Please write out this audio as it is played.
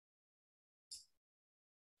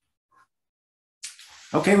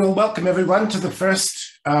Okay, well, welcome everyone to the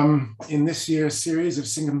first in this year's series of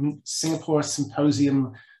Singapore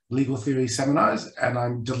Symposium Legal Theory Seminars, and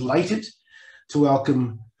I'm delighted to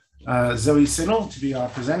welcome Zoë Sinel to be our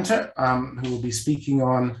presenter, who will be speaking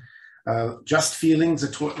on Just Feelings,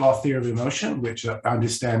 a Tort Law Theory of Emotion, which I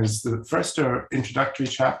understand is the first or introductory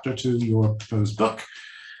chapter to your proposed book.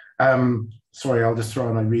 Sorry, I'll just throw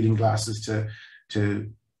on my reading glasses to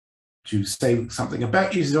say something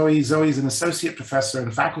about you, Zoë. Zoë is an associate professor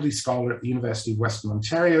and faculty scholar at the University of Western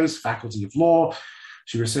Ontario's Faculty of Law.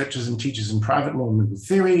 She researches and teaches in private law and legal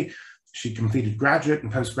theory. She completed graduate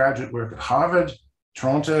and postgraduate work at Harvard,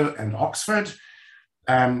 Toronto, and Oxford.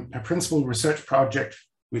 Her principal research project,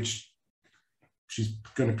 which she's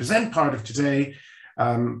going to present part of today,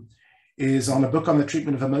 is on a book on the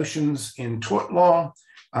treatment of emotions in tort law,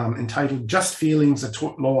 entitled Just Feelings, a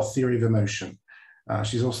Tort Law Theory of Emotion.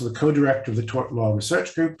 She's also the co-director of the Tort Law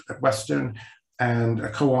Research Group at Western and a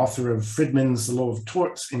co-author of Fridman's The Law of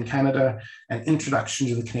Torts in Canada, an Introduction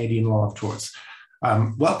to the Canadian Law of Torts.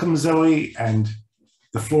 Welcome, Zoë, and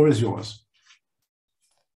the floor is yours.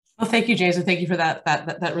 Well, thank you, James, and thank you for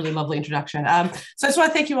that really lovely introduction. So I just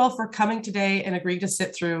want to thank you all for coming today and agreeing to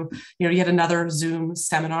sit through, yet another Zoom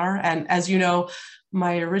seminar. And as you know,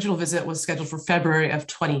 my original visit was scheduled for February of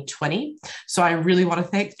 2020. So I really want to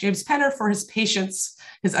thank James Penner for his patience,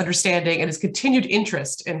 his understanding, and his continued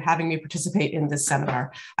interest in having me participate in this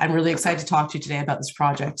seminar. I'm really excited to talk to you today about this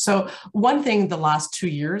project. So one thing the last 2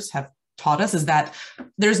 years have taught us is that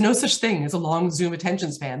there's no such thing as a long Zoom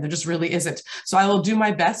attention span. There just really isn't. So I will do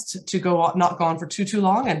my best to not go on for too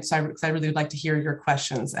long. And so I really would like to hear your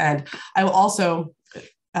questions. And I will also,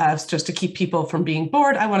 just to keep people from being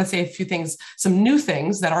bored, I want to say a few things, some new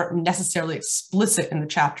things that aren't necessarily explicit in the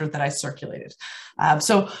chapter that I circulated.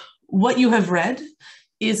 So what you have read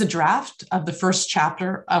is a draft of the first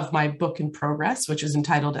chapter of my book in progress, which is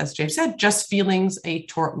entitled, as James said, Just Feelings, a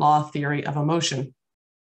Tort Law Theory of Emotion.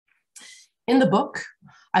 In the book,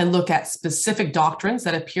 I look at specific doctrines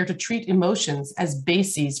that appear to treat emotions as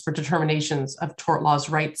bases for determinations of tort law's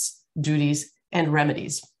rights, duties, and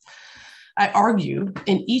remedies. I argue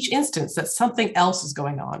in each instance that something else is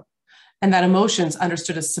going on and that emotions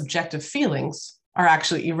understood as subjective feelings are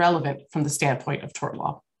actually irrelevant from the standpoint of tort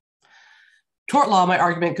law. Tort law, my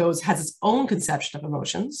argument goes, has its own conception of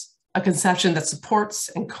emotions, a conception that supports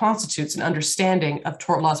and constitutes an understanding of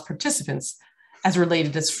tort law's participants as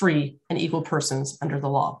related as free and equal persons under the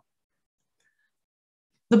law.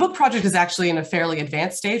 The book project is actually in a fairly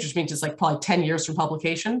advanced stage, which means it's like probably 10 years from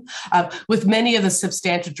publication, with many of the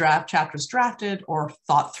substantive draft chapters drafted or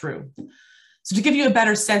thought through. So to give you a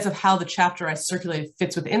better sense of how the chapter I circulated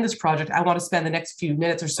fits within this project, I want to spend the next few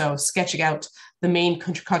minutes or so sketching out the main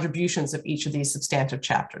contributions of each of these substantive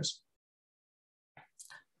chapters.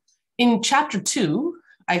 In chapter 2,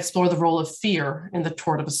 I explore the role of fear in the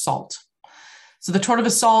tort of assault. So in the tort of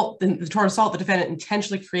assault, the defendant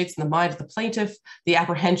intentionally creates in the mind of the plaintiff the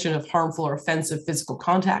apprehension of harmful or offensive physical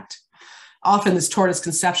contact. Often this tort is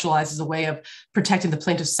conceptualized as a way of protecting the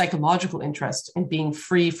plaintiff's psychological interest in being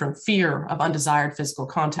free from fear of undesired physical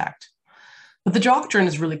contact. But the doctrine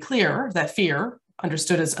is really clear that fear,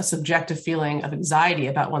 understood as a subjective feeling of anxiety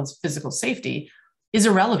about one's physical safety, is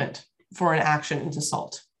irrelevant for an action in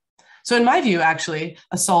assault. So in my view, actually,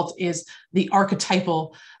 assault is the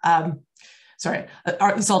archetypal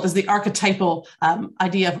assault is the archetypal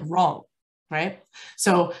idea of wrong, right?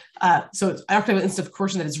 So it's archetypal instance of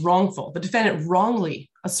coercion that is wrongful. The defendant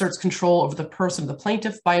wrongly asserts control over the person of the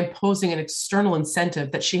plaintiff by imposing an external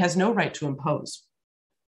incentive that she has no right to impose.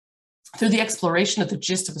 Through the exploration of the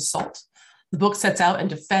gist of assault, the book sets out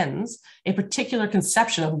and defends a particular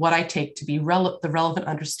conception of what I take to be the relevant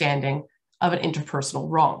understanding of an interpersonal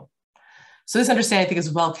wrong. So this understanding, I think,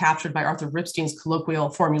 is well captured by Arthur Ripstein's colloquial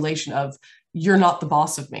formulation of "you're not the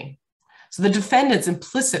boss of me." So the defendant's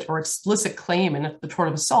implicit or explicit claim in the tort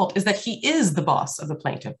of assault is that he is the boss of the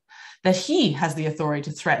plaintiff, that he has the authority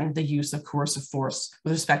to threaten the use of coercive force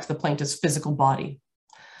with respect to the plaintiff's physical body.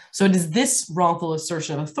 So it is this wrongful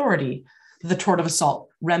assertion of authority that the tort of assault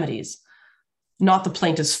remedies, not the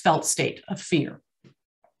plaintiff's felt state of fear.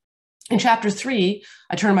 In chapter 3,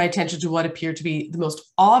 I turn my attention to what appear to be the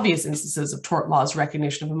most obvious instances of tort law's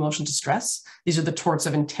recognition of emotional distress. These are the torts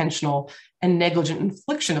of intentional and negligent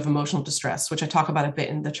infliction of emotional distress, which I talk about a bit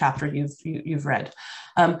in the chapter you've read.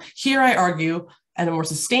 Here I argue in a more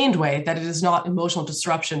sustained way that it is not emotional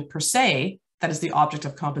disruption per se that is the object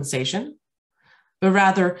of compensation, but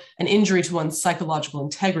rather an injury to one's psychological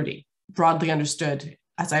integrity, broadly understood,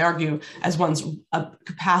 as I argue, as one's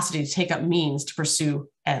capacity to take up means to pursue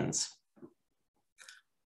ends.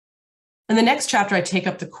 In the next chapter, I take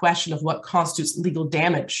up the question of what constitutes legal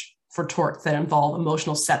damage for torts that involve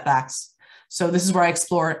emotional setbacks. So this is where I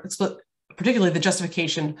explore particularly the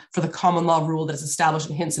justification for the common law rule that is established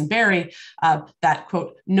in Hinson Berry that,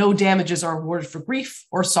 quote, no damages are awarded for grief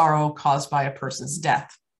or sorrow caused by a person's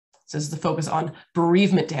death. So this is the focus on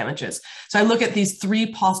bereavement damages. So I look at these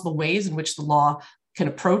three possible ways in which the law can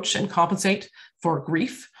approach and compensate for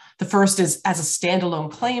grief. The first is as a standalone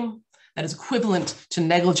claim that is equivalent to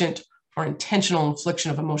negligent or intentional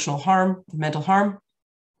infliction of emotional harm, mental harm.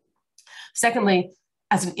 Secondly,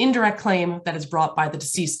 as an indirect claim that is brought by the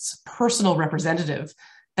deceased's personal representative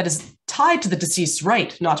that is tied to the deceased's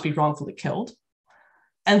right not to be wrongfully killed.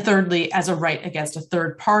 And thirdly, as a right against a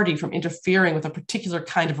third party from interfering with a particular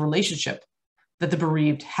kind of relationship that the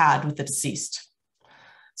bereaved had with the deceased.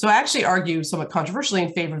 So I actually argue somewhat controversially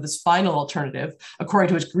in favor of this final alternative, according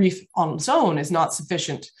to which grief on its own is not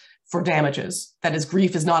sufficient for damages. That is,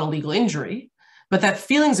 grief is not a legal injury, but that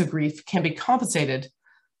feelings of grief can be compensated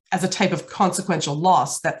as a type of consequential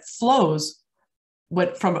loss that flows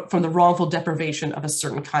from the wrongful deprivation of a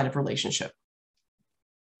certain kind of relationship.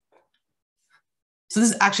 So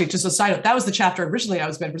this is actually just a side note. That was the chapter originally I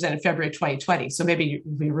was going to present in February 2020. So maybe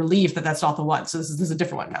you'll be relieved that that's not the one. So this is a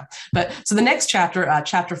different one now. But so the next chapter,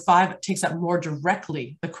 chapter 5, takes up more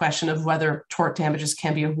directly the question of whether tort damages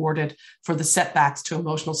can be awarded for the setbacks to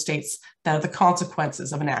emotional states that are the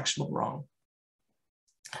consequences of an actionable wrong.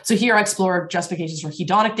 So here I explore justifications for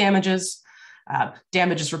hedonic damages,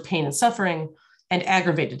 damages for pain and suffering, and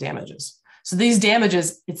aggravated damages. So these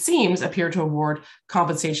damages, it seems, appear to award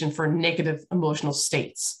compensation for negative emotional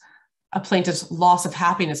states, a plaintiff's loss of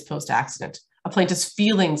happiness post-accident, a plaintiff's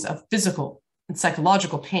feelings of physical and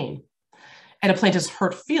psychological pain, and a plaintiff's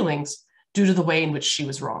hurt feelings due to the way in which she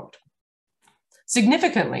was wronged.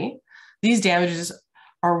 Significantly, these damages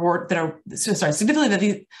are awarded these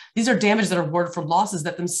are damages that are awarded for losses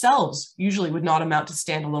that themselves usually would not amount to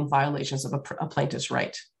standalone violations of a plaintiff's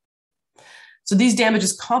right. So these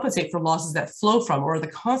damages compensate for losses that flow from or are the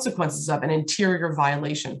consequences of an interior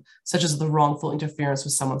violation, such as the wrongful interference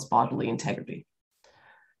with someone's bodily integrity.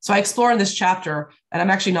 So I explore in this chapter, and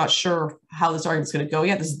I'm actually not sure how this argument is going to go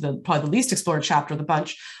yet. This is probably the least explored chapter of the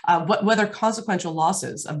bunch, whether consequential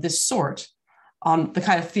losses of this sort, on the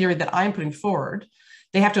kind of theory that I'm putting forward,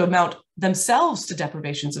 they have to amount themselves to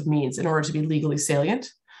deprivations of means in order to be legally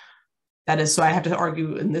salient. That is, so I have to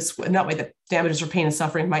argue in that way that damages for pain and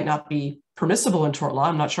suffering might not be permissible in tort law.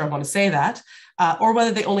 I'm not sure I want to say that, or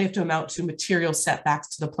whether they only have to amount to material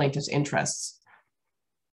setbacks to the plaintiff's interests.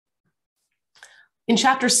 In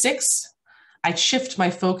chapter 6, I shift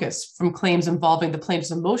my focus from claims involving the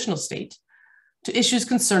plaintiff's emotional state to issues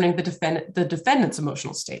concerning the defendant's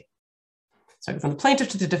emotional state. So from the plaintiff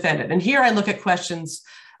to the defendant. And here I look at questions,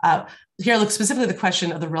 here I look specifically at the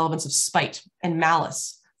question of the relevance of spite and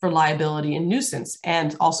malice for liability and nuisance,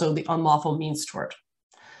 and also the unlawful means tort.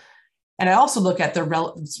 And I also look at the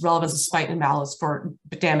relevance of spite and malice for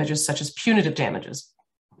damages such as punitive damages.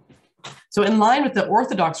 So in line with the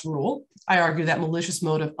orthodox rule, I argue that malicious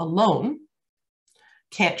motive alone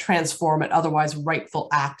can't transform an otherwise rightful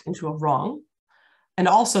act into a wrong, and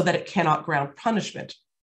also that it cannot ground punishment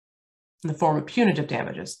in the form of punitive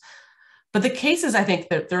damages. But the cases, I think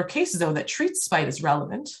that there are cases though that treat spite as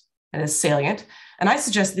relevant and as salient, and I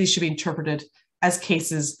suggest these should be interpreted as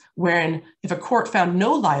cases wherein if a court found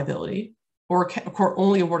no liability or a court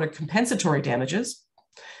only awarded compensatory damages,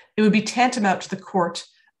 it would be tantamount to the court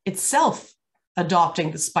itself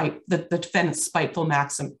adopting the defendant's spiteful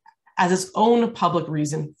maxim as its own public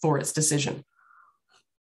reason for its decision.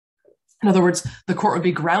 In other words, the court would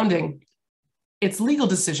be grounding its legal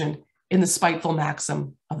decision in the spiteful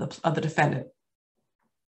maxim of the defendant,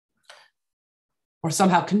 or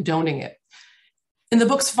somehow condoning it. In the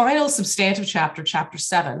book's final substantive chapter, chapter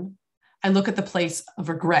 7, I look at the place of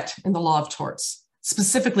regret in the law of torts,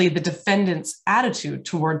 specifically the defendant's attitude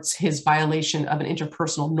towards his violation of an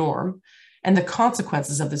interpersonal norm and the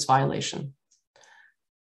consequences of this violation.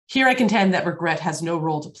 Here I contend that regret has no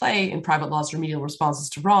role to play in private law's remedial responses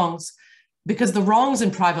to wrongs, because the wrongs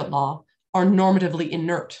in private law are normatively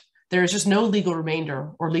inert. There is just no legal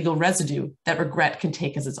remainder or legal residue that regret can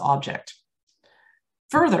take as its object.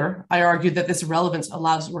 Further, I argue that this relevance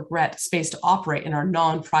allows regret space to operate in our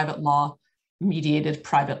non-private law mediated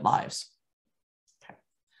private lives. Okay.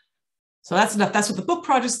 So that's enough. That's what the book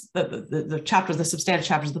projects, the chapters, the substantive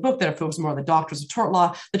chapters of the book that are focused more on the doctrines of tort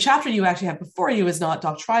law. The chapter you actually have before you is not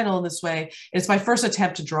doctrinal in this way. It's my first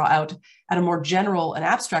attempt to draw out at a more general and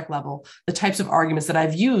abstract level the types of arguments that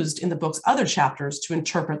I've used in the book's other chapters to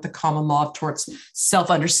interpret the common law of tort's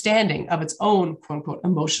self-understanding of its own, quote unquote,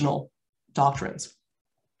 emotional doctrines.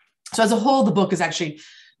 So as a whole, the book is actually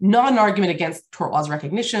not an argument against tort law's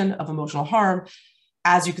recognition of emotional harm.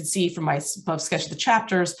 As you can see from my above sketch of the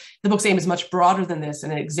chapters, the book's aim is much broader than this,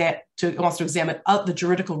 and it wants to examine the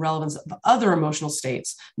juridical relevance of other emotional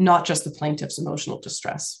states, not just the plaintiff's emotional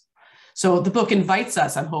distress. So the book invites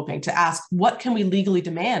us, I'm hoping, to ask, what can we legally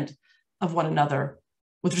demand of one another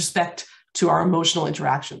with respect to our emotional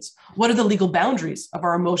interactions? What are the legal boundaries of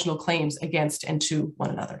our emotional claims against and to one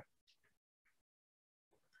another?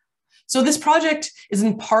 So this project is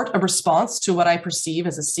in part a response to what I perceive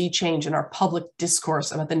as a sea change in our public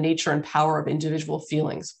discourse about the nature and power of individual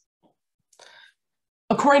feelings.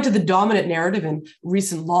 According to the dominant narrative in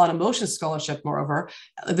recent law and emotion scholarship, moreover,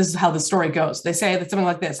 this is how the story goes. They say that something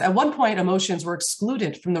like this: at one point, emotions were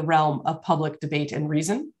excluded from the realm of public debate and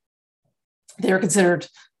reason. They are considered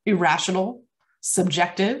irrational,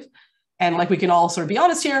 subjective, and, like we can all sort of be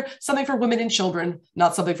honest here, something for women and children,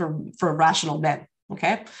 not something for rational men.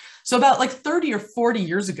 Okay, so about like 30 or 40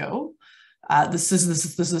 years ago, this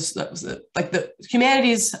is like the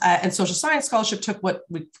humanities and social science scholarship took what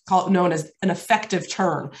we call known as an effective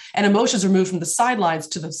turn, and emotions were moved from the sidelines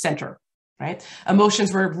to the center. Right,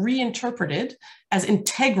 emotions were reinterpreted as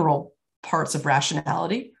integral parts of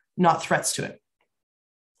rationality, not threats to it.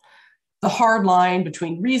 The hard line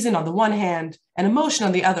between reason on the one hand and emotion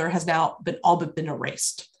on the other has now all but been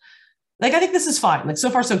erased. Like, I think this is fine. Like,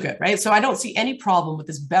 so far, so good, right? So I don't see any problem with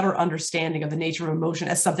this better understanding of the nature of emotion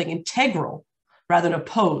as something integral rather than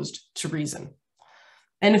opposed to reason.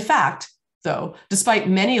 And in fact, though, despite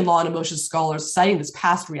many law and emotion scholars citing this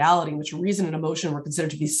past reality in which reason and emotion were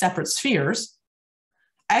considered to be separate spheres,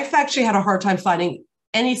 I've actually had a hard time finding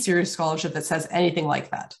any serious scholarship that says anything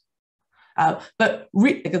like that.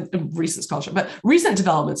 Recent scholarship, but recent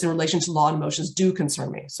developments in relation to law and emotions do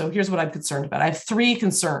concern me. So here's what I'm concerned about. I have three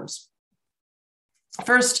concerns.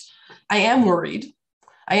 First, I am worried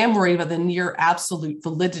about the near absolute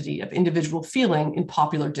validity of individual feeling in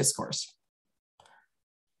popular discourse.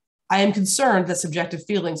 I am concerned that subjective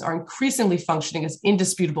feelings are increasingly functioning as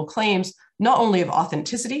indisputable claims, not only of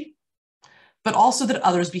authenticity, but also that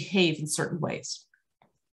others behave in certain ways.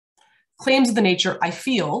 Claims of the nature, I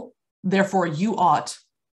feel, therefore you ought,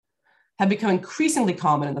 have become increasingly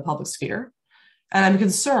common in the public sphere, and I'm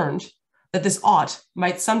concerned that this ought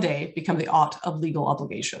might someday become the ought of legal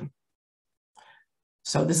obligation.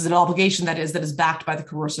 So this is an obligation that is backed by the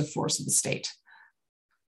coercive force of the state.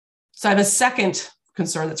 So I have a second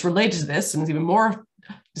concern that's related to this and is even more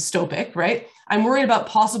dystopic, right? I'm worried about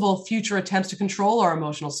possible future attempts to control our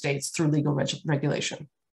emotional states through legal regulation.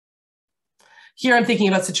 Here I'm thinking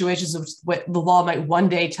about situations of what the law might one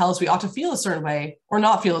day tell us we ought to feel a certain way or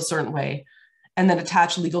not feel a certain way, and then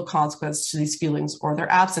attach legal consequence to these feelings or their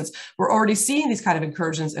absence. We're already seeing these kind of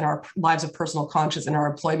incursions in our lives of personal conscience in our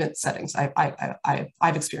employment settings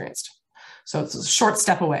I've experienced. So it's a short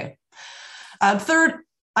step away. Third,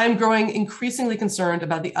 I'm growing increasingly concerned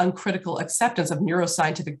about the uncritical acceptance of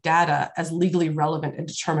neuroscientific data as legally relevant and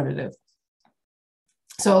determinative.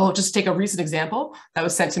 So just take a recent example that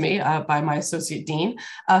was sent to me by my associate dean.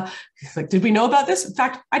 Like, did we know about this? In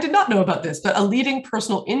fact, I did not know about this, but a leading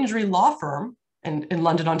personal injury law firm in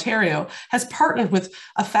London, Ontario, has partnered with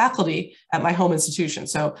a faculty at my home institution.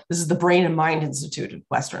 So this is the Brain and Mind Institute at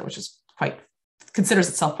Western, which is considers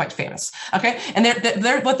itself quite famous. Okay, and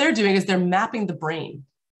what they're doing is they're mapping the brain,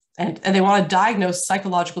 and they want to diagnose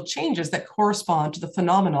psychological changes that correspond to the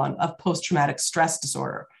phenomenon of post-traumatic stress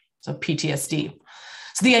disorder, so PTSD.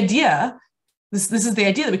 So the idea, this is the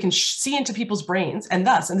idea that we can see into people's brains and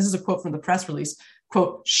thus, and this is a quote from the press release,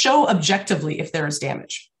 quote, show objectively if there is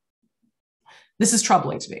damage. This is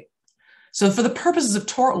troubling to me. So for the purposes of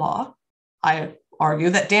tort law, I argue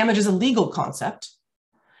that damage is a legal concept,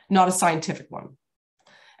 not a scientific one.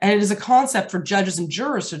 And it is a concept for judges and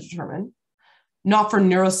jurors to determine, not for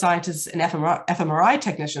neuroscientists and fMRI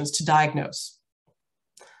technicians to diagnose.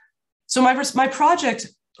 So my project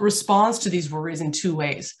responds to these worries in two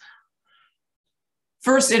ways.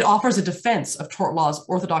 First, it offers a defense of tort law's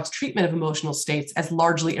orthodox treatment of emotional states as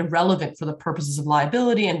largely irrelevant for the purposes of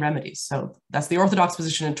liability and remedies. So that's the orthodox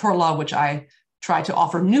position in tort law, which I try to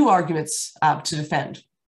offer new arguments to defend.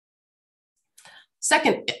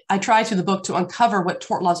 Second, I try through the book to uncover what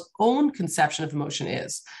tort law's own conception of emotion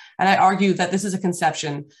is. And I argue that this is a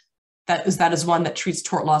conception that is one that treats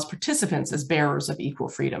tort law's participants as bearers of equal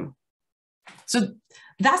freedom. So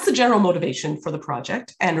That's the general motivation for the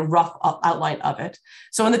project and a rough outline of it.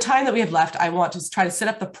 So in the time that we have left, I want to try to set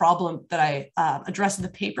up the problem that I address in the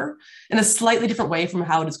paper in a slightly different way from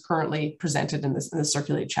how it is currently presented in this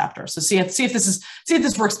circulated chapter. So see if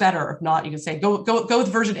this works better. If not, you can say go with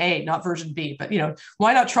version A, not version B. But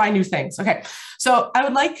why not try new things? Okay. So I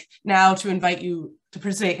would like now to invite you to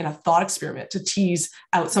participate in a thought experiment to tease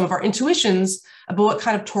out some of our intuitions about what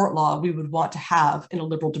kind of tort law we would want to have in a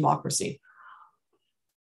liberal democracy.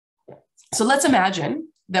 So let's imagine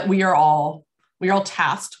that we are all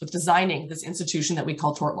tasked with designing this institution that we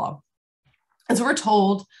call tort law. And so we're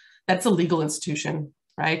told that it's a legal institution,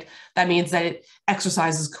 right? That means that it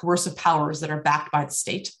exercises coercive powers that are backed by the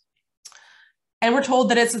state. And we're told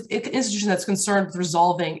that it's an institution that's concerned with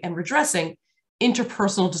resolving and redressing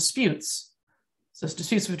interpersonal disputes. So it's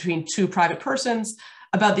disputes between two private persons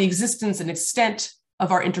about the existence and extent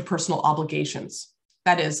of our interpersonal obligations.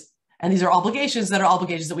 That is, and these are obligations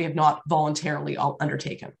that we have not voluntarily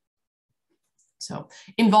undertaken. So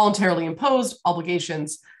involuntarily imposed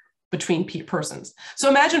obligations between persons. So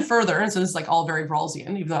imagine further, and so this is like all very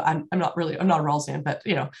Rawlsian, even though I'm not a Rawlsian, but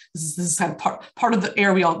this is kind of part of the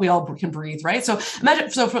air we all can breathe, right? So imagine,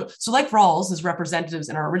 so like Rawls as representatives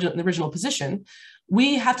in our original position,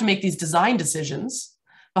 we have to make these design decisions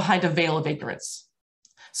behind a veil of ignorance.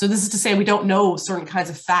 So this is to say we don't know certain kinds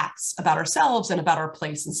of facts about ourselves and about our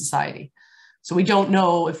place in society. So we don't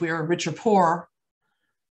know if we are rich or poor,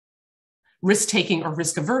 risk-taking or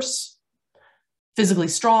risk-averse, physically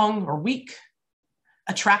strong or weak,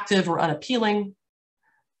 attractive or unappealing,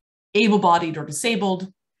 able-bodied or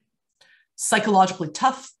disabled, psychologically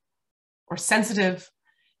tough or sensitive,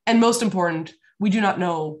 and most important, we do not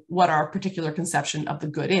know what our particular conception of the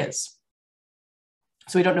good is.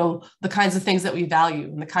 So we don't know the kinds of things that we value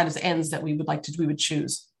and the kinds of ends that we would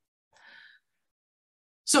choose.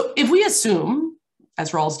 So if we assume,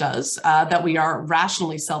 as Rawls does, that we are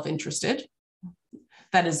rationally self-interested,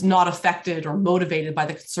 that is not affected or motivated by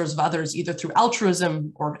the concerns of others, either through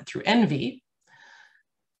altruism or through envy,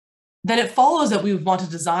 then it follows that we would want to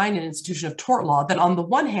design an institution of tort law that on the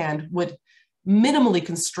one hand would minimally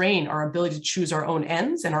constrain our ability to choose our own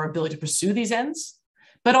ends and our ability to pursue these ends,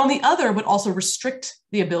 but on the other would also restrict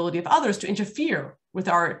the ability of others to interfere with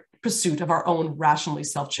our pursuit of our own rationally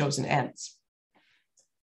self-chosen ends.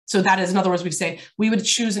 So that is, in other words, we say we would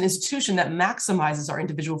choose an institution that maximizes our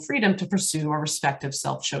individual freedom to pursue our respective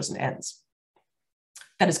self-chosen ends.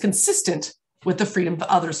 That is consistent with the freedom of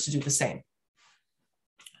others to do the same.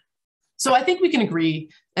 So I think we can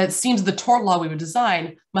agree that it seems the tort law we would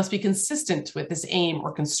design must be consistent with this aim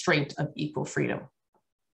or constraint of equal freedom.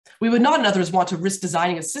 We would not, in other words, want to risk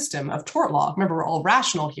designing a system of tort law. Remember, we're all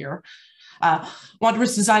rational here. Want to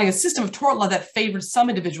risk designing a system of tort law that favors some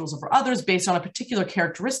individuals over others based on a particular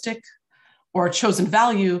characteristic or a chosen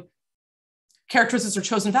value, characteristics or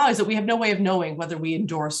chosen values that we have no way of knowing whether we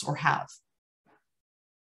endorse or have.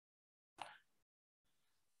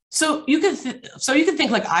 So you can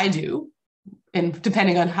think like I do, and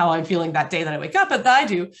depending on how I'm feeling that day that I wake up, but I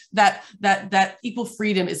do, that equal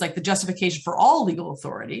freedom is like the justification for all legal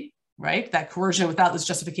authority, right? That coercion without this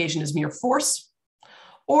justification is mere force.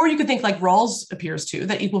 Or you could think like Rawls appears to,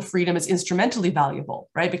 that equal freedom is instrumentally valuable,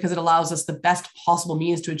 right? Because it allows us the best possible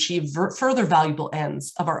means to achieve further valuable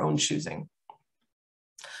ends of our own choosing.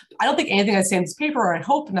 I don't think anything I say in this paper, or I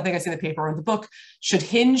hope nothing I say in the paper or in the book, should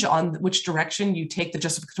hinge on which direction you take the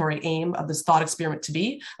justificatory aim of this thought experiment to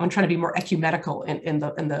be. I'm trying to be more ecumenical in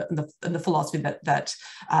the philosophy that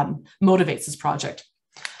motivates this project.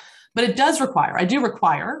 But it does require, I do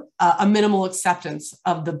require a minimal acceptance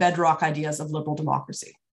of the bedrock ideas of liberal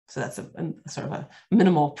democracy. So that's a sort of a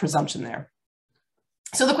minimal presumption there.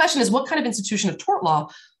 So the question is, what kind of institution of tort law,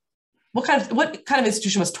 what kind of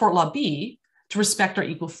institution must tort law be to respect our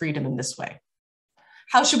equal freedom in this way?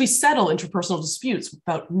 How should we settle interpersonal disputes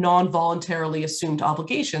about non-voluntarily assumed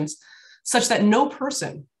obligations such that no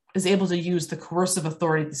person is able to use the coercive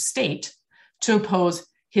authority of the state to impose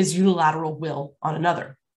his unilateral will on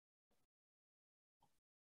another?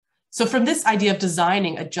 So from this idea of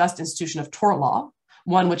designing a just institution of tort law,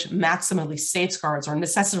 one which maximally safeguards or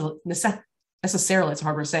necessarily, it's a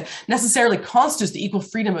hard word to say, necessarily constitutes the equal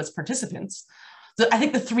freedom of its participants, I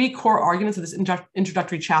think the three core arguments of this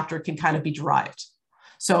introductory chapter can kind of be derived.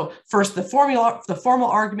 So first, the formal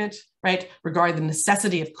argument, right, regarding the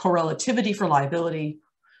necessity of correlativity for liability,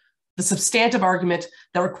 the substantive argument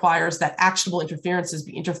that requires that actionable interferences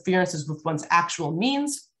be interferences with one's actual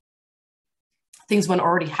means, things one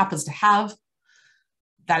already happens to have,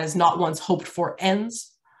 that is not one's hoped for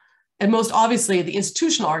ends, and most obviously the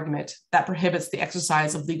institutional argument that prohibits the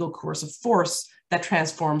exercise of legal coercive force that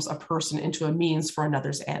transforms a person into a means for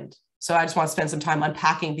another's end. So I just want to spend some time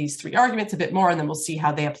unpacking these three arguments a bit more, and then we'll see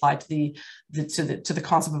how they apply to the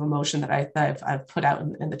concept of emotion that I've put out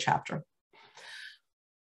in the chapter.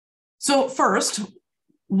 So first,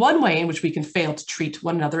 one way in which we can fail to treat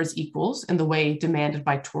one another as equals in the way demanded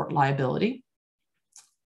by tort liability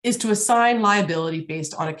is to assign liability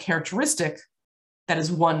based on a characteristic that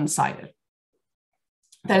is one-sided.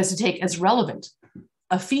 That is to take as relevant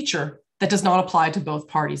a feature that does not apply to both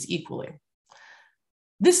parties equally.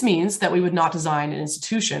 This means that we would not design an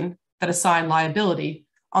institution that assigned liability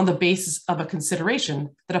on the basis of a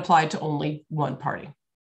consideration that applied to only one party.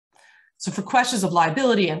 So for questions of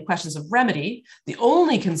liability and questions of remedy, the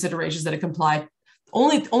only considerations that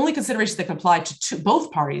only considerations that can apply to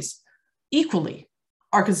both parties equally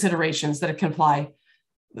are considerations that can apply,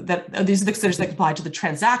 these are the considerations that can apply to the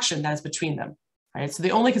transaction that is between them, right? So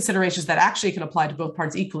the only considerations that actually can apply to both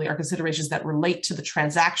parties equally are considerations that relate to the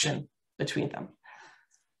transaction between them.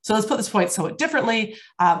 So let's put this point somewhat differently.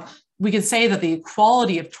 We can say that the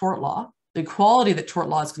equality of tort law, the equality that tort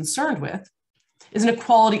law is concerned with, is an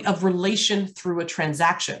equality of relation through a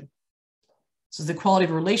transaction. So the equality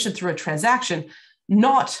of relation through a transaction,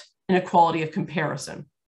 not an equality of comparison.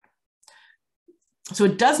 So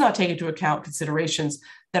it does not take into account considerations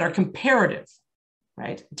that are comparative,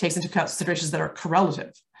 right? It takes into account considerations that are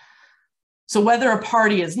correlative. So whether a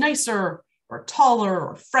party is nicer or taller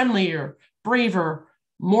or friendlier, braver,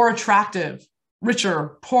 more attractive,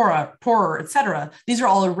 richer, poorer, etc., these are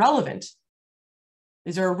all irrelevant.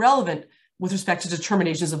 These are irrelevant with respect to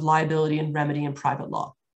determinations of liability and remedy in private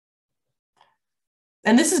law.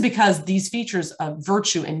 And this is because these features of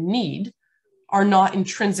virtue and need are not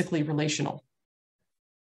intrinsically relational.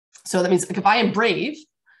 So that means like if I am brave,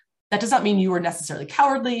 that does not mean you are necessarily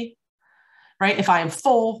cowardly, right? If I am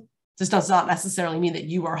full, this does not necessarily mean that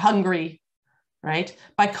you are hungry, right?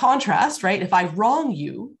 By contrast, right, if I wrong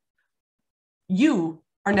you, you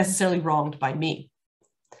are necessarily wronged by me.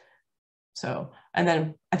 So, and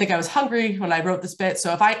then I think I was hungry when I wrote this bit.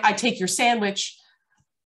 So if I take your sandwich,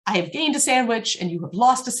 I have gained a sandwich and you have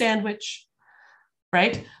lost a sandwich,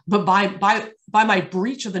 right? But by my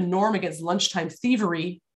breach of the norm against lunchtime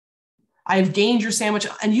thievery, I have gained your sandwich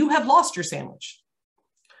and you have lost your sandwich.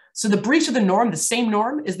 So the breach of the norm, the same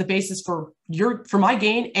norm, is the basis for my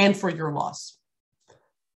gain and for your loss.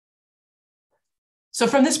 So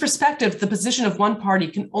from this perspective, the position of one party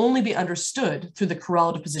can only be understood through the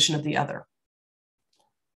correlative position of the other.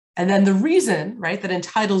 And then the reason, right, that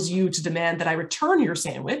entitles you to demand that I return your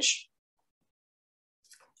sandwich,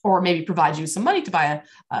 or maybe provide you some money to buy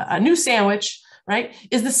a new sandwich, right,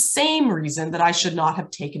 is the same reason that I should not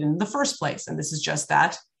have taken it in the first place. And this is just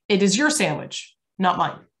that it is your sandwich, not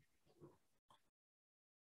mine.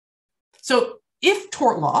 So if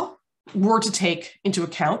tort law were to take into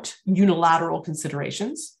account unilateral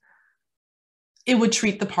considerations, it would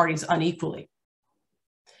treat the parties unequally.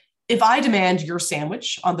 If I demand your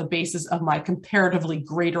sandwich on the basis of my comparatively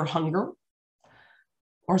greater hunger,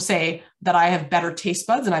 or say that I have better taste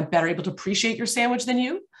buds and I'm better able to appreciate your sandwich than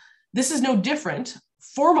you, this is no different,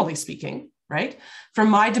 formally speaking, right, from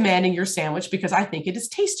my demanding your sandwich because I think it is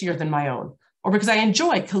tastier than my own, or because I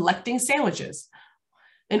enjoy collecting sandwiches.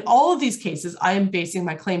 In all of these cases, I am basing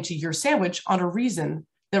my claim to your sandwich on a reason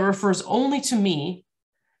that refers only to me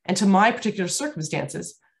and to my particular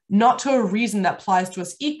circumstances, not to a reason that applies to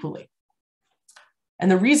us equally. And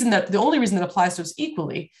the only reason that applies to us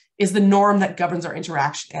equally is the norm that governs our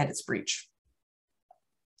interaction and its breach.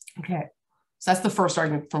 Okay, so that's the first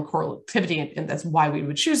argument from correlativity, and that's why we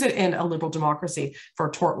would choose it in a liberal democracy for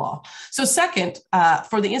tort law. So second,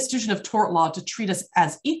 for the institution of tort law to treat us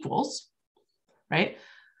as equals, right,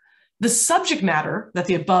 the subject matter that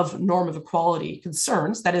the above norm of equality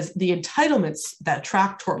concerns, that is the entitlements that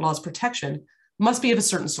attract tort law's protection, must be of a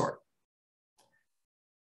certain sort.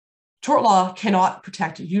 Tort law cannot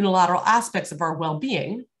protect unilateral aspects of our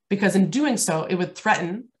well-being because in doing so, it would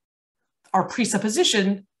threaten our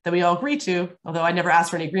presupposition that we all agree to, although I never asked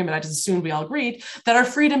for any agreement, I just assumed we all agreed, that our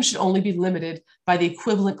freedom should only be limited by the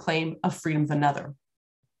equivalent claim of freedom of another.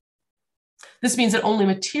 This means that only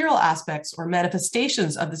material aspects or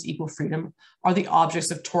manifestations of this equal freedom are the objects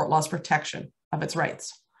of tort law's protection of its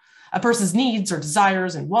rights. A person's needs or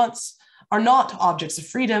desires and wants are not objects of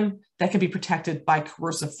freedom that can be protected by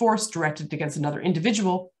coercive force directed against another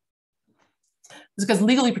individual. It's because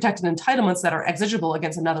legally protected entitlements that are exigible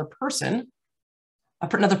against another person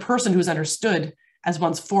who is understood as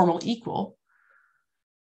one's formal equal,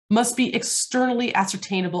 must be externally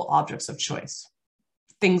ascertainable objects of choice,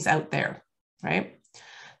 things out there, right?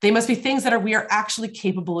 They must be things that we are actually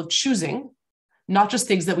capable of choosing, not just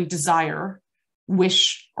things that we desire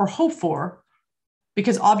wish, or hope for,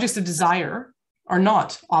 because objects of desire are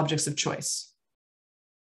not objects of choice.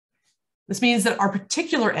 This means that our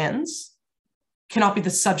particular ends cannot be the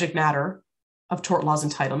subject matter of tort law's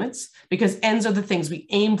entitlements, because ends are the things we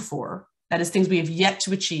aim for, that is, things we have yet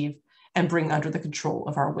to achieve and bring under the control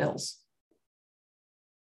of our wills.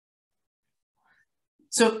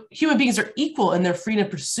 So human beings are equal in their freedom to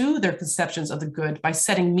pursue their conceptions of the good by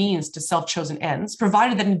setting means to self-chosen ends,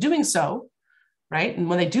 provided that in doing so, right, and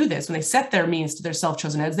when they do this, when they set their means to their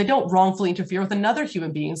self-chosen ends, they don't wrongfully interfere with another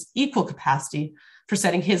human being's equal capacity for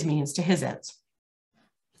setting his means to his ends,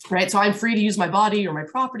 right? So I'm free to use my body or my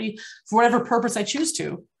property for whatever purpose I choose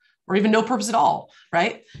to, or even no purpose at all,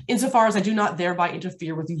 right? Insofar as I do not thereby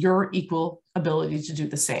interfere with your equal ability to do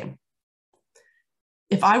the same.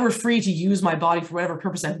 If I were free to use my body for whatever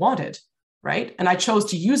purpose I wanted, right, and I chose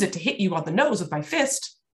to use it to hit you on the nose with my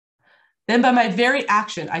fist, then by my very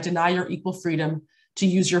action, I deny your equal freedom to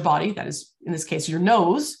use your body, that is, in this case, your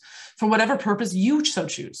nose, for whatever purpose you so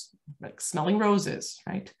choose, like smelling roses,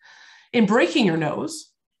 right? In breaking your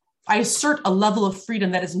nose, I assert a level of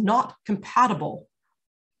freedom that is not compatible,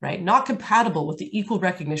 right? Not compatible with the equal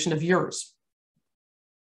recognition of yours.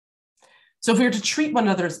 So if we are to treat one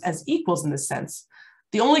another as equals in this sense,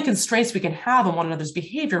 the only constraints we can have on one another's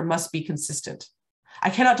behavior must be consistent. I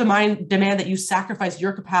cannot demand that you sacrifice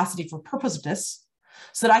your capacity for purposiveness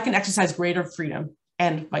so that I can exercise greater freedom,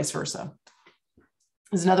 and vice versa.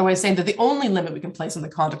 This is another way of saying that the only limit we can place on the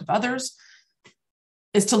conduct of others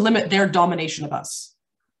is to limit their domination of us.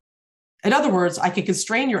 In other words, I can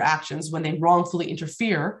constrain your actions when they wrongfully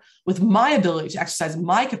interfere with my ability to exercise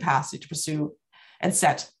my capacity to pursue and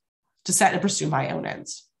set and pursue my own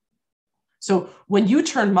ends. So when you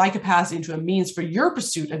turn my capacity into a means for your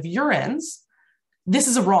pursuit of your ends, this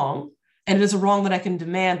is a wrong, and it is a wrong that I can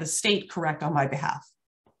demand the state correct on my behalf.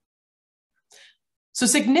 So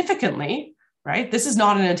significantly, right, this is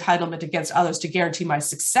not an entitlement against others to guarantee my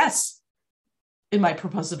success in my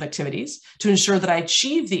purposive activities, to ensure that I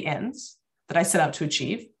achieve the ends that I set out to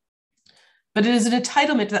achieve, but it is an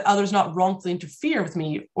entitlement that others not wrongfully interfere with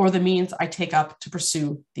me or the means I take up to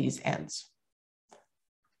pursue these ends.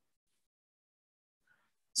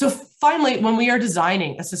 So finally, when we are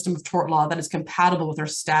designing a system of tort law that is compatible with our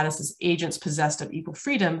status as agents possessed of equal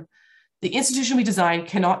freedom, the institution we design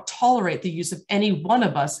cannot tolerate the use of any one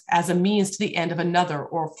of us as a means to the end of another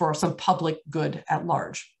or for some public good at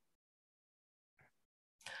large.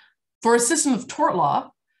 For a system of tort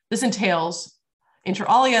law, this entails, inter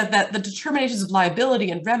alia, that the determinations of liability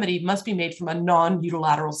and remedy must be made from a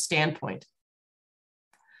non-unilateral standpoint.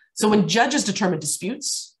 So when judges determine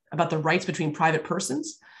disputes about the rights between private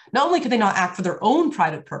persons, not only can they not act for their own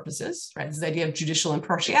private purposes, right, this is the idea of judicial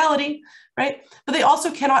impartiality, right, but they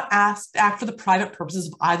also cannot act for the private purposes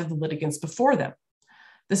of either the litigants before them.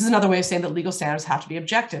 This is another way of saying that legal standards have to be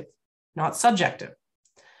objective, not subjective.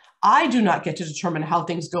 I do not get to determine how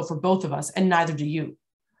things go for both of us, and neither do you.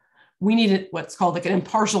 We need what's called like an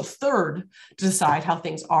impartial third to decide how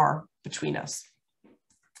things are between us.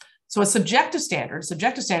 So a subjective standard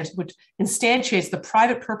which instantiates the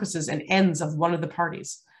private purposes and ends of one of the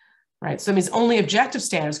parties, right? So it means only objective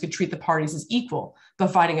standards could treat the parties as equal,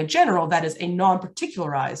 providing a general, that is a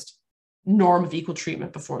non-particularized norm of equal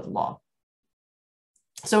treatment before the law.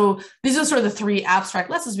 So these are sort of the three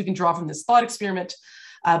abstract lessons we can draw from this thought experiment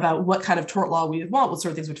about what kind of tort law we would want, what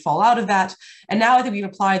sort of things would fall out of that. And now I think we can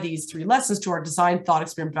apply these three lessons to our design thought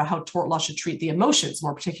experiment about how tort law should treat the emotions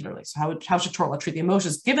more particularly. So how should tort law treat the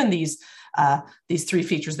emotions given these three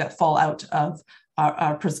features that fall out of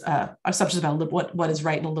our assumptions about what is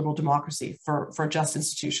right in a liberal democracy for a just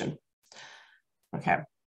institution. Okay,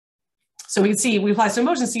 so we can see, we apply to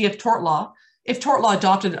emotions, see if tort law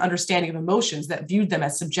adopted an understanding of emotions that viewed them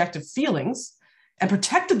as subjective feelings and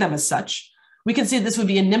protected them as such, we can see this would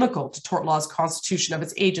be inimical to tort law's constitution of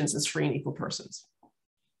its agents as free and equal persons.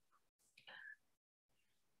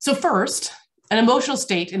 So first, an emotional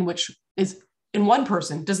state in which is in one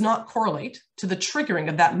person does not correlate to the triggering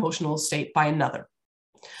of that emotional state by another.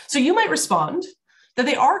 So you might respond that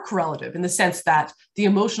they are correlative in the sense that the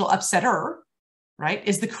emotional upsetter, right,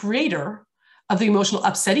 is the creator of the emotional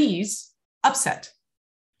upsettee's upset,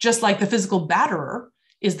 just like the physical batterer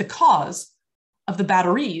is the cause of the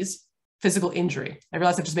batteree's physical injury. I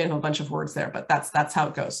realize I've just made up a bunch of words there, but that's how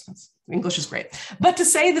it goes. English is great. But to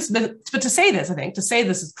say this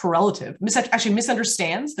is correlative, actually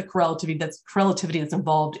misunderstands the correlativity that's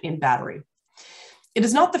involved in battery. It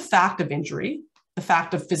is not the fact of injury, the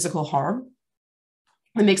fact of physical harm,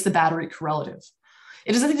 that makes the battery correlative.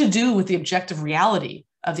 It has nothing to do with the objective reality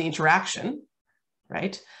of the interaction,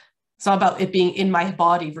 right? It's not about it being in my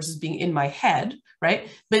body versus being in my head, right?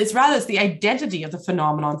 But it's the identity of the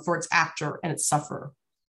phenomenon for its actor and its sufferer.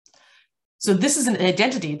 So this is an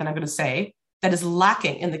identity that I'm going to say that is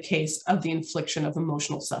lacking in the case of the infliction of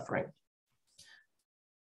emotional suffering.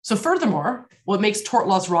 So furthermore, what makes tort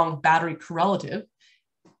law's wrong battery correlative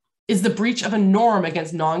is the breach of a norm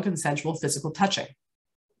against non-consensual physical touching.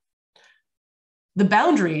 The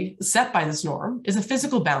boundary set by this norm is a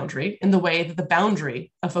physical boundary in the way that the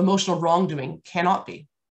boundary of emotional wrongdoing cannot be.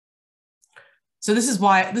 So this is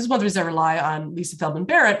one of the reasons I rely on Lisa Feldman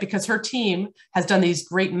Barrett, because her team has done these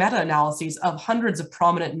great meta-analyses of hundreds of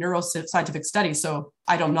prominent neuroscientific studies. So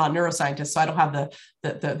I'm not a neuroscientist, so I don't have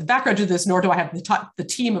the background to this, nor do I have the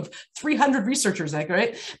team of 300 researchers,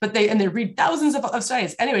 right? But they read thousands of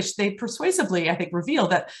studies. Anyway, they persuasively, I think, reveal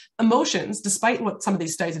that emotions, despite what some of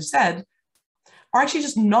these studies have said, are actually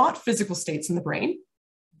just not physical states in the brain,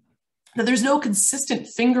 that there's no consistent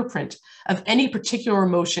fingerprint of any particular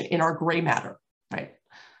emotion in our gray matter, right?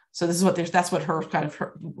 So this is that's what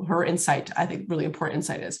her insight, I think, really important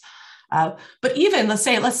insight is. But even let's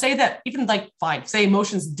say that even say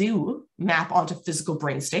emotions do map onto physical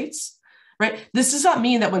brain states, right? This does not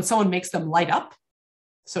mean that when someone makes them light up,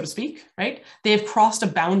 so to speak, right, they have crossed a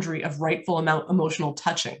boundary of rightful emotional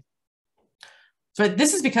touching. So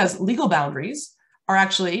this is because legal boundaries are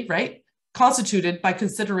actually, right, constituted by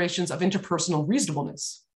considerations of interpersonal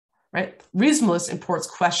reasonableness, right? Reasonableness imports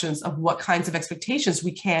questions of what kinds of expectations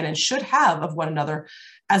we can and should have of one another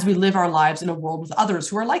as we live our lives in a world with others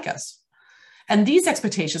who are like us. And these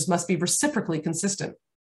expectations must be reciprocally consistent.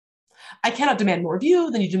 I cannot demand more of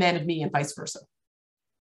you than you demand of me and vice versa.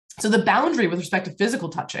 So the boundary with respect to physical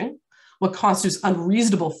touching, what constitutes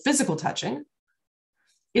unreasonable physical touching,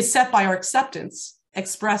 is set by our acceptance,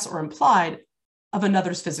 express or implied, of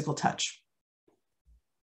another's physical touch,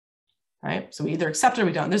 right? So we either accept it or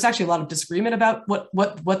we don't. There's actually a lot of disagreement about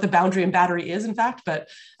what the boundary and battery is, in fact, but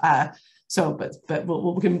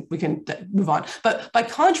we can move on. But by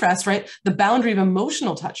contrast, right, the boundary of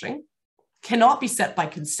emotional touching cannot be set by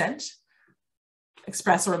consent,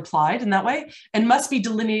 express or implied in that way, and must be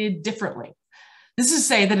delineated differently. This is to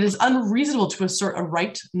say that it is unreasonable to assert a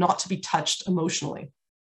right not to be touched emotionally.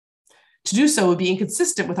 To do so would be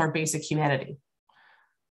inconsistent with our basic humanity.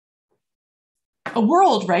 A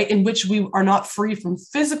world, right, in which we are not free from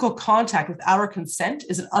physical contact without our consent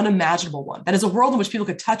is an unimaginable one. That is a world in which people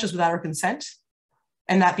could touch us without our consent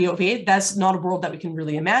and that be okay. That's not a world that we can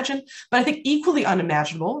really imagine. But I think equally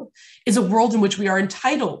unimaginable is a world in which we are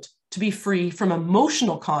entitled to be free from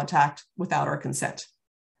emotional contact without our consent.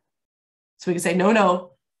 So we can say,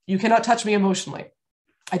 no, you cannot touch me emotionally.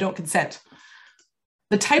 I don't consent.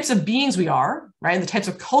 The types of beings we are, right, and the types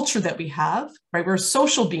of culture that we have, right, we're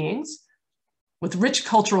social beings with rich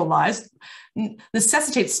cultural lives,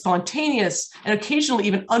 necessitates spontaneous and occasionally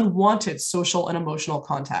even unwanted social and emotional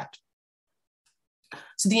contact.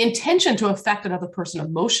 So the intention to affect another person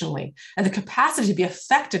emotionally and the capacity to be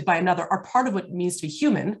affected by another are part of what it means to be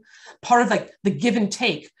human, part of the give and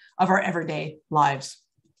take of our everyday lives.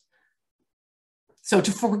 So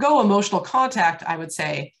to forego emotional contact, I would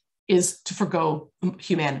say, is to forego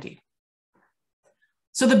humanity.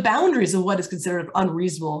 So the boundaries of what is considered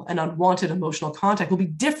unreasonable and unwanted emotional contact will be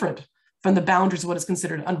different from the boundaries of what is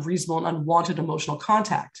considered unreasonable and unwanted emotional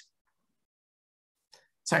contact.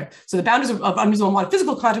 So the boundaries of unreasonable and unwanted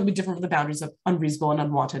physical contact will be different from the boundaries of unreasonable and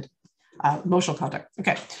unwanted emotional contact.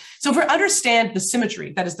 Okay, so if we understand the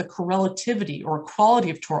symmetry, that is the correlativity or equality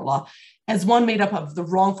of tort law, as one made up of the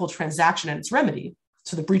wrongful transaction and its remedy,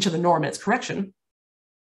 so the breach of the norm and its correction,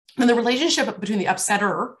 then the relationship between the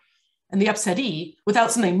upsetter and the upsettee,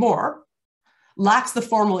 without something more, lacks the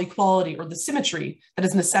formal equality or the symmetry that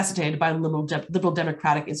is necessitated by a liberal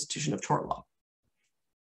democratic institution of tort law.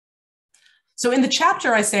 So in the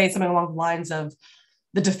chapter, I say something along the lines of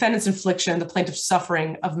the defendant's infliction, the plaintiff's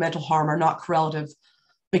suffering of mental harm are not correlative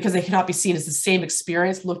because they cannot be seen as the same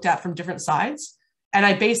experience looked at from different sides. And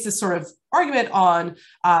I base this sort of argument on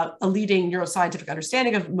a leading neuroscientific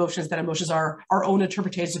understanding of emotions, that emotions are our own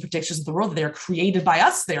interpretations and predictions of the world, that they are created by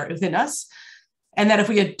us, they are within us. And that if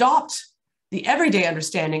we adopt the everyday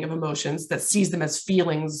understanding of emotions that sees them as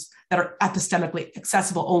feelings that are epistemically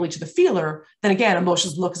accessible only to the feeler, then again,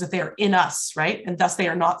 emotions look as if they are in us, right? And thus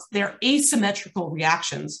they're asymmetrical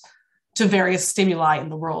reactions to various stimuli in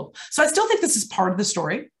the world. So I still think this is part of the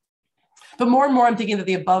story. But more and more, I'm thinking that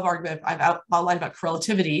the above argument I've outlined about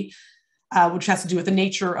correlativity, which has to do with the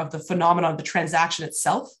nature of the phenomenon of the transaction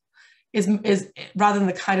itself, is rather than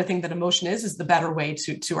the kind of thing that emotion is the better way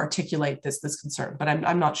to articulate this concern. But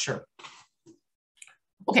I'm not sure.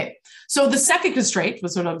 Okay, So the second constraint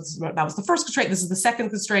was that was the first constraint. This is the second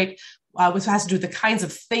constraint, which has to do with the kinds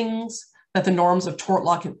of things that the norms of tort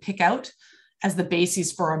law can pick out as the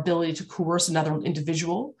basis for our ability to coerce another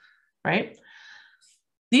individual, right?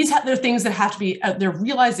 They're things that have to be, they're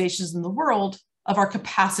realizations in the world of our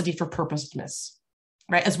capacity for purposiveness,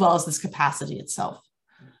 right? As well as this capacity itself.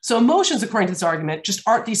 So emotions, according to this argument, just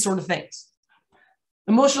aren't these sort of things.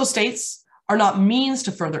 Emotional states are not means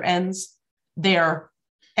to further ends. They are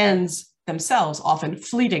ends themselves, often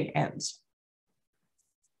fleeting ends.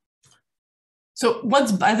 So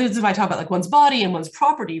this is why I talk about like one's body and one's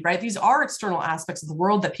property, right? These are external aspects of the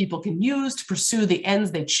world that people can use to pursue the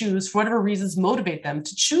ends they choose for whatever reasons motivate them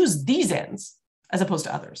to choose these ends as opposed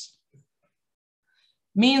to others.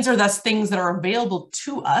 Means are thus things that are available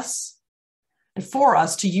to us and for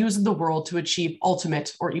us to use in the world to achieve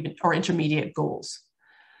ultimate or intermediate goals.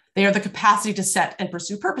 They are the capacity to set and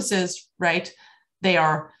pursue purposes, right? They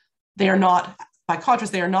are not, by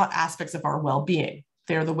contrast, they are not aspects of our well-being.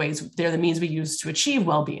 They're the means we use to achieve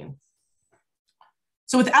well-being.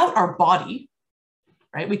 So without our body,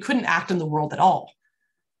 right, we couldn't act in the world at all.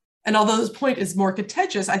 And although this point is more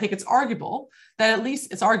contentious, I think it's arguable, but at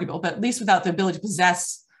least without the ability to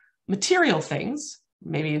possess material things,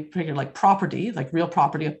 maybe particularly like property, like real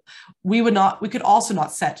property, we could also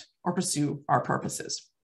not set or pursue our purposes.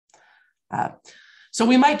 So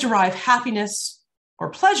we might derive happiness or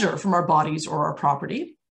pleasure from our bodies or our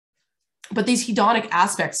property, but these hedonic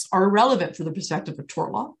aspects are irrelevant from the perspective of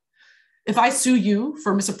tort law. If I sue you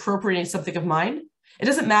for misappropriating something of mine, it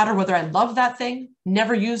doesn't matter whether I loved that thing,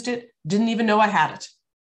 never used it, didn't even know I had it,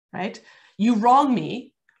 right? You wrong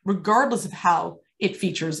me regardless of how it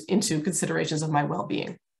features into considerations of my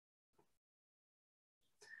well-being.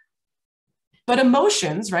 But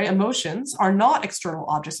emotions, right? Emotions are not external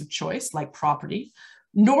objects of choice like property,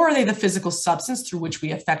 nor are they the physical substance through which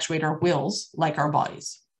we effectuate our wills like our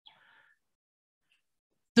bodies.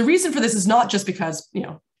 The reason for this is not just because,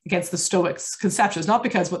 against the Stoics' conception, it's not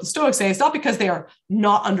because what the Stoics say, it's not because they are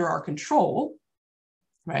not under our control,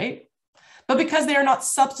 right? But because they are not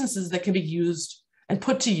substances that can be used and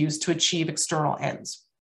put to use to achieve external ends.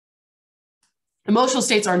 Emotional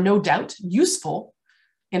states are no doubt useful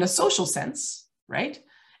in a social sense, right?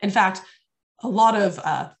 In fact, a lot of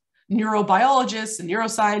neurobiologists and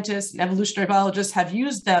neuroscientists and evolutionary biologists have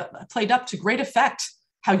played up to great effect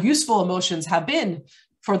how useful emotions have been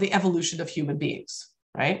for the evolution of human beings,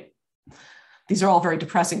 right? These are all very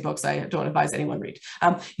depressing books I don't advise anyone read.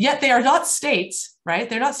 Yet they are not states, right?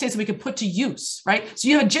 They're not states that we can put to use, right? So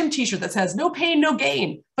you have a gym t-shirt that says no pain, no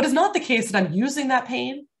gain, but it's not the case that I'm using that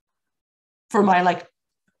pain for my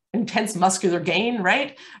intense muscular gain,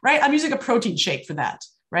 right? I'm using a protein shake for that,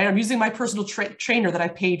 right? I'm using my personal trainer that I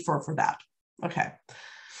paid for that. Okay.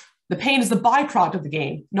 The pain is the byproduct of the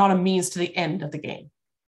gain, not a means to the end of the gain.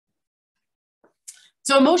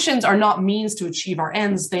 So emotions are not means to achieve our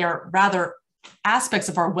ends. They are rather aspects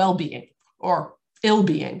of our well-being or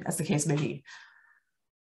ill-being, as the case may be.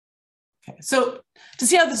 Okay, so to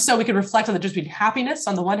see how this is so, we can reflect on the difference between happiness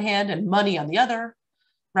on the one hand and money on the other,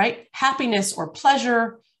 right? Happiness or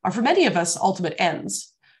pleasure are for many of us ultimate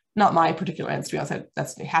ends. Not my particular ends, to be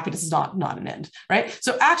honest. Happiness is not an end, right?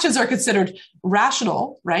 So actions are considered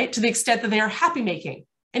rational, right? To the extent that they are happy-making,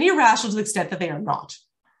 and irrational to the extent that they are not,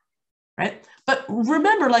 right? But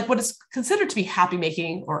remember, what is considered to be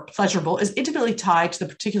happy-making or pleasurable is intimately tied to the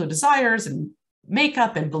particular desires and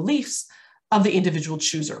makeup and beliefs of the individual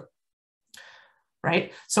chooser,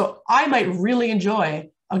 right? So I might really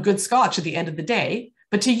enjoy a good scotch at the end of the day,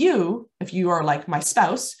 but to you, if you are like my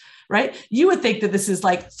spouse, right, you would think that this is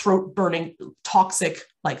like throat-burning, toxic,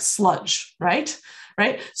 sludge, right?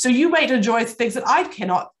 So you might enjoy things that I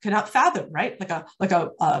cannot fathom, right? Like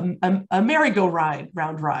a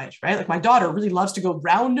merry-go-round ride, right? Like my daughter really loves to go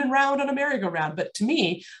round and round on a merry-go-round, but to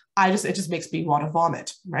me, it just makes me want to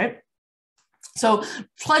vomit, right? So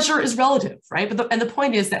pleasure is relative, right? But the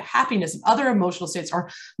point is that happiness and other emotional states are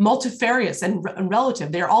multifarious and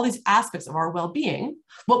relative. They are all these aspects of our well-being,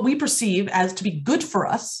 what we perceive as to be good for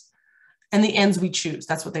us, and the ends we choose.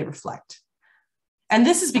 That's what they reflect. And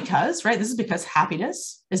this is because, right,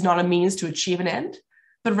 happiness is not a means to achieve an end,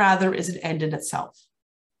 but rather is an end in itself.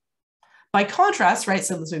 By contrast, right,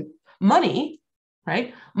 so money,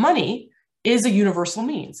 right, money is a universal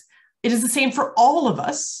means. It is the same for all of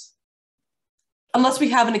us, unless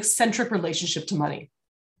we have an eccentric relationship to money,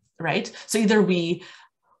 right? So either we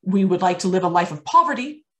would like to live a life of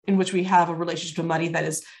poverty in which we have a relationship to money that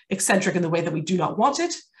is eccentric in the way that we do not want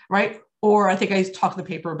it, right? Or I think I talked in the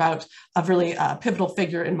paper about a really pivotal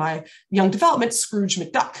figure in my young development, Scrooge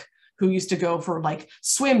McDuck, who used to go for like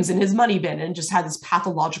swims in his money bin and just had this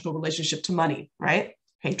pathological relationship to money, right?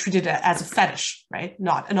 Okay, treated it as a fetish, right?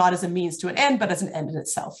 Not as a means to an end, but as an end in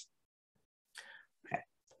itself. Okay.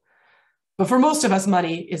 But for most of us,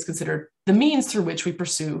 money is considered the means through which we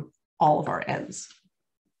pursue all of our ends.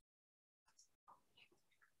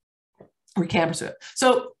 We can pursue it.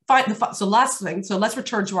 So last thing, so let's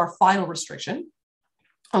return to our final restriction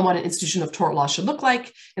on what an institution of tort law should look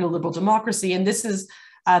like in a liberal democracy. And this is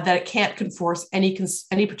that it can't enforce any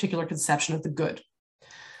particular conception of the good.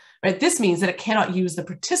 Right? This means that it cannot use the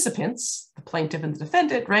participants, the plaintiff and the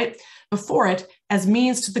defendant, right, before it as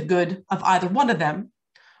means to the good of either one of them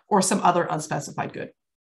or some other unspecified good.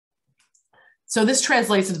 So this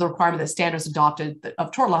translates into the requirement that standards adopted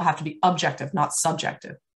of tort law have to be objective, not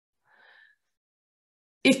subjective.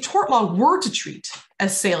 If tort law were to treat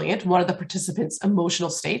as salient one of the participants'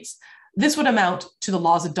 emotional states, this would amount to the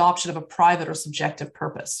law's adoption of a private or subjective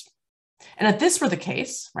purpose. And if this were the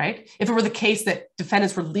case, right, if it were the case that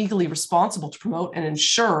defendants were legally responsible to promote and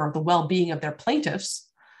ensure the well-being of their plaintiffs,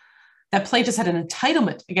 that plaintiffs had an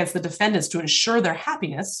entitlement against the defendants to ensure their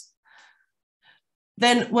happiness,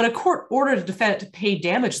 then when a court ordered a defendant to pay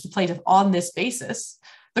damage to the plaintiff on this basis,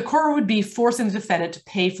 the court would be forcing the defendant to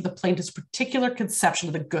pay for the plaintiff's particular conception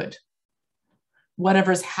of the good,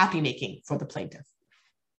 whatever is happy-making for the plaintiff.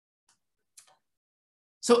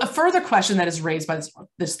 So a further question that is raised by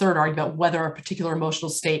this third argument about whether a particular emotional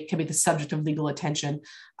state can be the subject of legal attention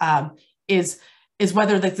is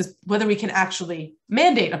whether we can actually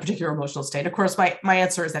mandate a particular emotional state. Of course, my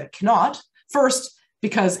answer is that it cannot. First,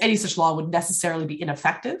 because any such law would necessarily be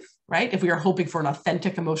ineffective, right? If we are hoping for an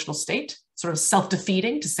authentic emotional state, sort of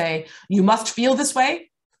self-defeating to say, you must feel this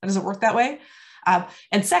way, that doesn't work that way.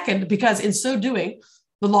 And second, because in so doing,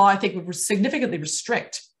 the law, I think, would significantly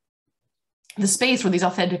restrict the space where these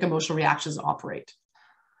authentic emotional reactions operate.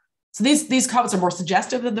 So these comments are more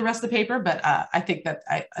suggestive than the rest of the paper, but I think that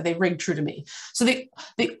they ring true to me. So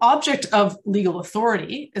the object of legal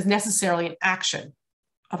authority is necessarily an action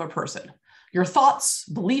of a person. Your thoughts,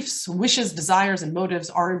 beliefs, wishes, desires, and motives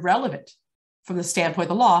are irrelevant from the standpoint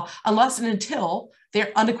of the law, unless and until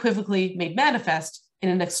they're unequivocally made manifest in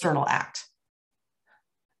an external act.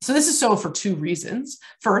 So this is so for two reasons.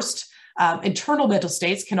 First, internal mental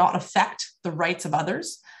states cannot affect the rights of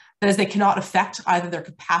others. That is, they cannot affect either their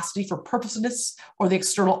capacity for purposiveness or the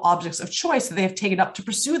external objects of choice that they have taken up to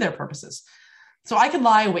pursue their purposes. So I can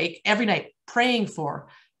lie awake every night praying for,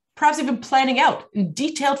 perhaps even planning out in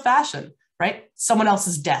detailed fashion, right, someone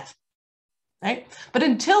else's death, right? But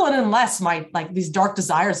until and unless these dark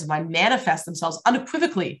desires of mine manifest themselves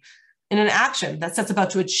unequivocally in an action that sets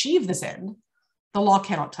about to achieve this end, the law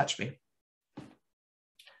cannot touch me.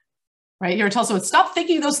 Right? You're telling someone, stop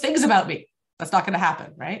thinking those things about me. That's not going to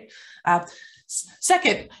happen, right?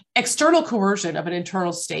 Second, external coercion of an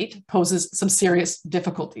internal state poses some serious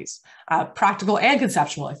difficulties, practical and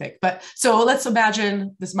conceptual, I think. But so let's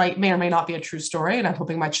imagine this may or may not be a true story, and I'm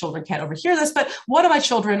hoping my children can't overhear this, but one of my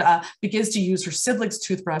children begins to use her sibling's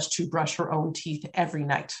toothbrush to brush her own teeth every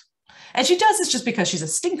night. And she does this just because she's a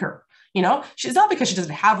stinker. You know, it's not because she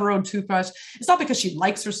doesn't have her own toothbrush. It's not because she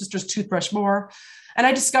likes her sister's toothbrush more. And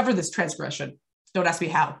I discover this transgression. Don't ask me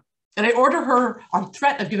how. And I order her on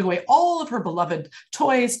threat of giving away all of her beloved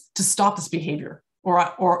toys to stop this behavior.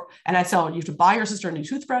 And I tell her, you have to buy your sister a new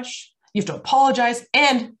toothbrush, you have to apologize,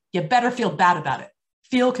 and you better feel bad about it.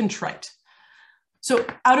 Feel contrite. So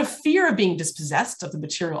out of fear of being dispossessed of the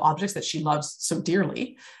material objects that she loves so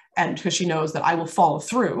dearly, and because she knows that I will follow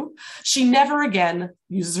through, she never again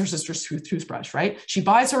uses her sister's toothbrush, right? She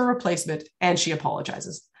buys her a replacement and she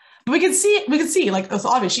apologizes. But we can see, like, it's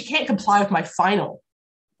obvious, she can't comply with my final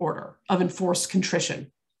order of enforced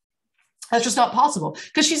contrition. That's just not possible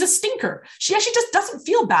because she's a stinker. She actually just doesn't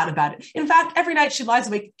feel bad about it. In fact, every night she lies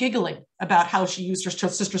awake giggling about how she used her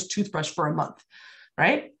sister's toothbrush for a month,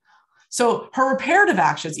 right? So her reparative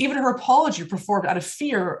actions, even her apology, are performed out of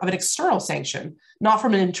fear of an external sanction, not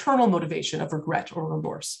from an internal motivation of regret or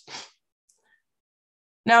remorse.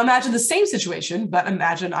 Now imagine the same situation, but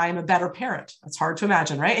imagine I am a better parent. That's hard to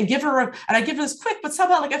imagine, right? And I give her this quick, but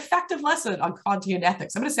somehow like effective lesson on Kantian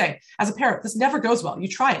ethics. I'm going to say, as a parent, this never goes well. You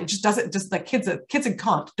try it. It just doesn't, just like kids and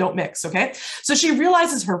Kant don't mix, okay? So she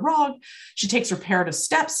realizes her wrong. She takes reparative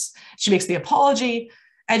steps. She makes the apology.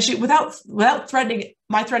 And she, without threatening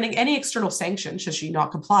any external sanction, should she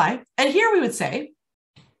not comply. And here we would say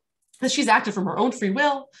that she's acted from her own free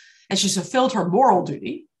will and she's fulfilled her moral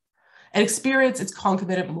duty and experience its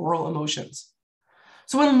concomitant moral emotions.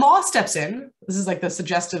 So when law steps in, this is like the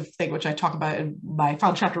suggestive thing, which I talk about in my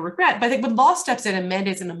final chapter, Regret, but I think when law steps in and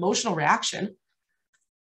mandates an emotional reaction,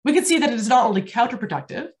 we can see that it is not only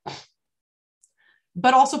counterproductive,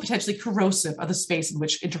 but also potentially corrosive of the space in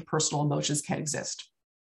which interpersonal emotions can exist.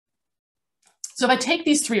 So if I take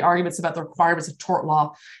these three arguments about the requirements of tort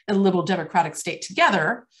law in a liberal democratic state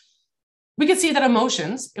together, we can see that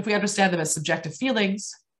emotions, if we understand them as subjective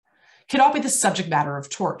feelings, cannot be the subject matter of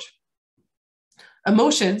tort.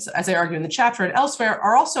 Emotions, as I argue in the chapter and elsewhere,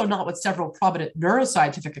 are also not what several prominent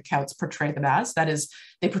neuroscientific accounts portray them as. That is,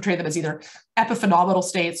 they portray them as either epiphenomenal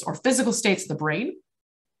states or physical states of the brain.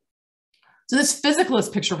 So this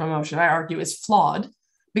physicalist picture of emotion, I argue, is flawed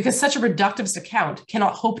because such a reductivist account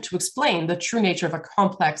cannot hope to explain the true nature of a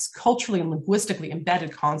complex, culturally and linguistically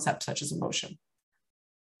embedded concept such as emotion.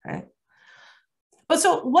 Right? But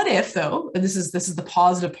so what if, though, and this is the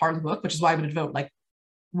positive part of the book, which is why I'm going to devote like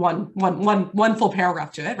one full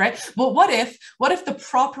paragraph to it, right? But what if the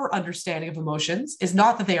proper understanding of emotions is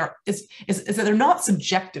not that they are is that they're not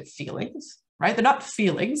subjective feelings, right? They're not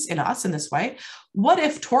feelings in us in this way. What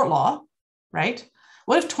if tort law, right?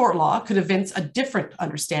 What if tort law could evince a different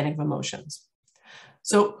understanding of emotions?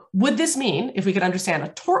 So would this mean, if we could understand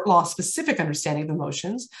a tort law specific understanding of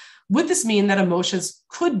emotions, would this mean that emotions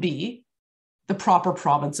could be the proper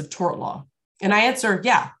province of tort law? And I answer,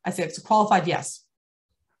 yeah. I say it's a qualified yes.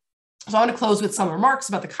 So I want to close with some remarks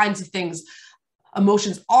about the kinds of things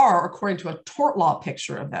emotions are according to a tort law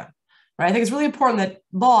picture of them. Right? I think it's really important that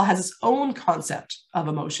law has its own concept of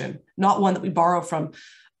emotion, not one that we borrow from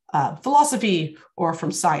philosophy or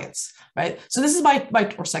from science, right? So this is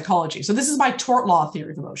or psychology. So this is my tort law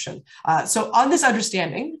theory of emotion. So on this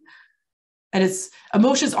understanding, and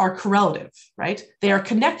emotions are correlative, right? They are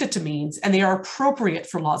connected to means and they are appropriate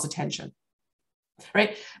for law's attention.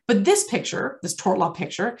 Right? But this picture, this tort law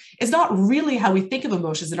picture, is not really how we think of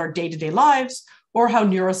emotions in our day-to-day lives or how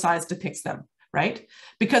neuroscience depicts them, right?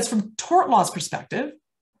 Because from tort law's perspective,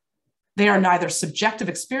 they are neither subjective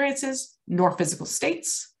experiences nor physical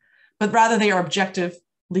states, but rather they are objective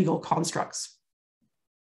legal constructs.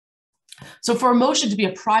 So for emotion to be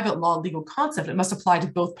a private law legal concept, it must apply to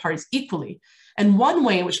both parties equally. And one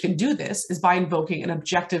way in which it can do this is by invoking an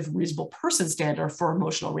objective reasonable person standard for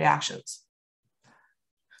emotional reactions.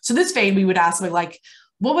 So in this vein, we would ask something like,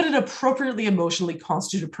 what would an appropriately emotionally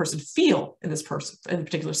constituted person feel in this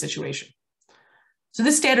particular situation? So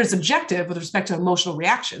this standard is objective with respect to emotional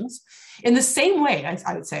reactions in the same way,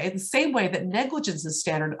 I would say, the same way that negligence is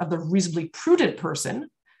standard of the reasonably prudent person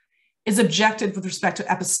is objective with respect to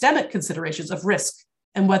epistemic considerations of risk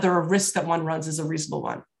and whether a risk that one runs is a reasonable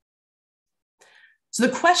one. So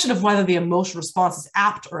the question of whether the emotional response is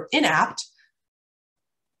apt or inapt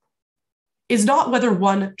is not whether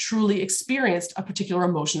one truly experienced a particular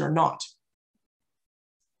emotion or not.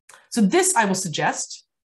 So this, I will suggest,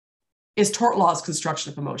 is tort law's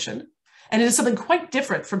construction of emotion, and it is something quite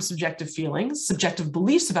different from subjective feelings, subjective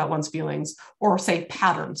beliefs about one's feelings, or say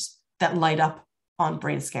patterns that light up on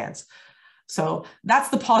brain scans. So that's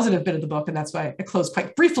the positive bit of the book, and that's why I close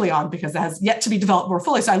quite briefly on, because it has yet to be developed more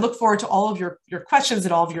fully. So I look forward to all of your questions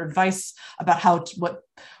and all of your advice about how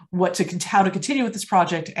to continue with this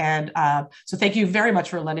project. And so thank you very much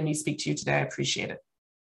for letting me speak to you today. I appreciate it.